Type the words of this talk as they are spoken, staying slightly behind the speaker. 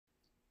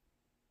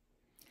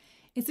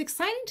It's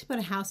exciting to put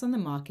a house on the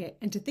market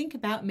and to think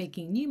about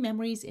making new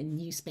memories in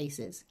new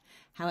spaces.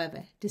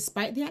 However,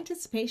 despite the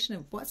anticipation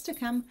of what's to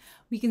come,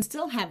 we can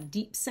still have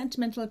deep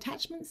sentimental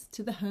attachments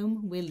to the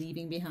home we're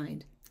leaving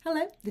behind.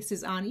 Hello, this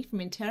is Arnie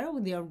from Intero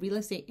with your Real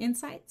Estate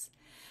Insights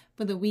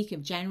for the week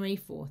of January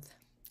 4th.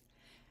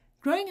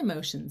 Growing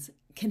emotions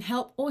can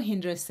help or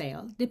hinder a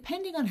sale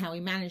depending on how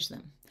we manage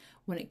them.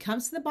 When it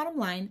comes to the bottom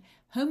line,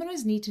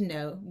 homeowners need to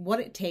know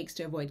what it takes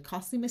to avoid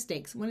costly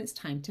mistakes when it's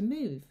time to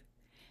move.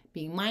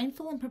 Being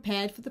mindful and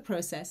prepared for the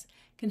process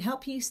can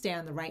help you stay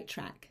on the right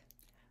track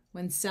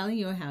when selling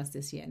your house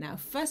this year. Now,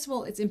 first of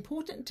all, it's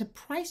important to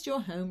price your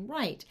home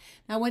right.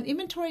 Now, when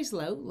inventory is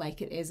low, like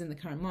it is in the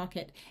current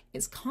market,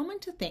 it's common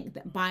to think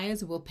that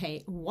buyers will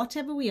pay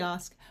whatever we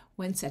ask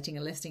when setting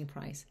a listing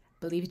price.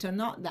 Believe it or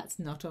not, that's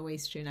not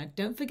always true. Now,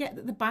 don't forget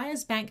that the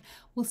buyer's bank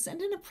will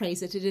send an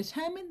appraiser to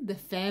determine the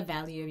fair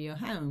value of your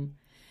home.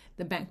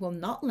 The bank will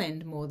not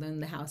lend more than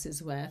the house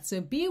is worth, so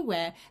be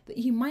aware that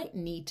you might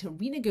need to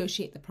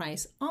renegotiate the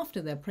price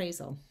after the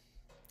appraisal.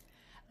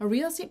 A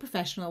real estate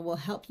professional will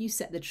help you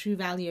set the true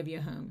value of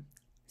your home.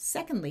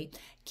 Secondly,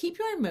 keep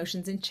your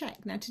emotions in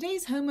check. Now,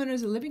 today's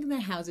homeowners are living in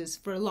their houses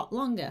for a lot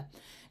longer.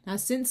 Now,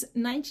 since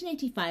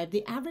 1985,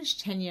 the average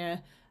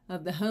tenure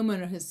of the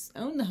homeowner has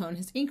owned the home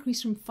has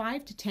increased from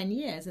 5 to 10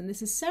 years, and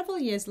this is several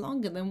years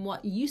longer than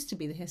what used to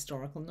be the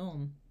historical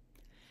norm.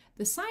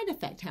 The side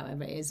effect,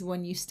 however, is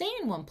when you stay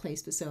in one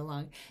place for so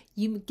long,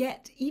 you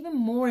get even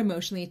more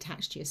emotionally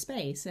attached to your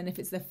space. And if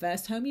it's the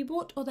first home you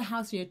bought or the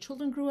house where your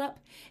children grew up,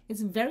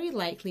 it's very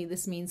likely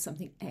this means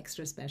something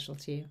extra special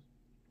to you.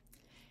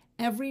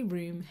 Every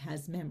room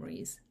has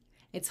memories.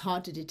 It's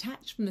hard to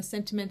detach from the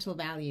sentimental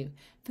value.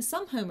 For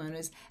some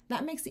homeowners,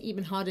 that makes it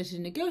even harder to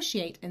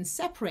negotiate and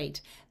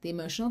separate the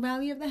emotional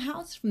value of the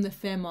house from the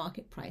fair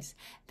market price.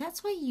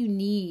 That's why you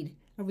need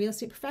a real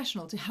estate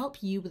professional to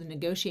help you with the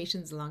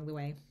negotiations along the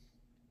way.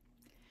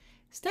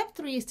 Step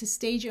 3 is to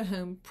stage your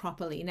home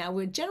properly. Now,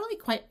 we're generally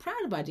quite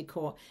proud of our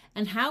decor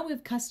and how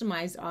we've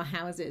customized our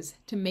houses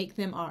to make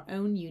them our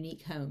own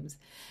unique homes.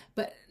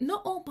 But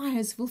not all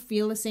buyers will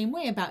feel the same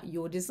way about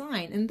your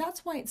design, and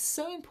that's why it's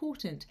so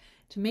important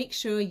to make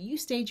sure you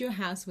stage your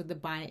house with the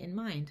buyer in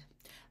mind.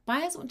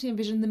 Buyers want to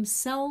envision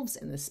themselves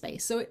in the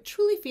space, so it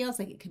truly feels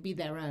like it could be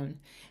their own.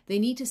 They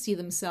need to see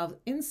themselves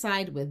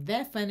inside with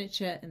their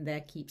furniture and their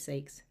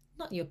keepsakes,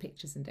 not your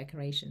pictures and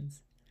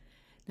decorations.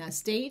 Now,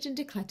 stage and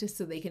declutter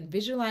so they can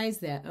visualize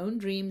their own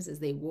dreams as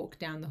they walk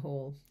down the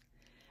hall.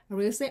 A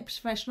real estate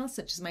professional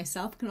such as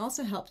myself can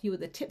also help you with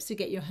the tips to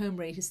get your home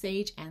ready to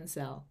stage and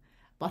sell.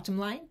 Bottom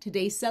line,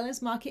 today's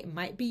seller's market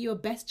might be your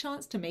best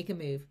chance to make a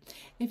move.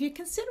 If you're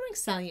considering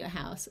selling your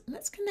house,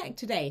 let's connect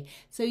today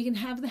so you can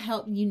have the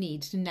help you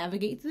need to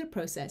navigate through the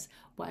process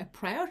while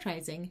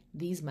prioritizing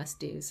these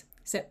must-dos.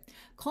 So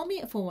call me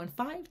at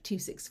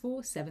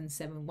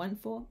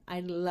 415-264-7714.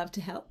 I'd love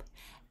to help.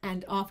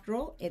 And after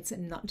all, it's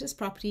not just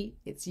property,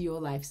 it's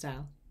your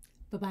lifestyle.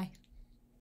 Bye-bye.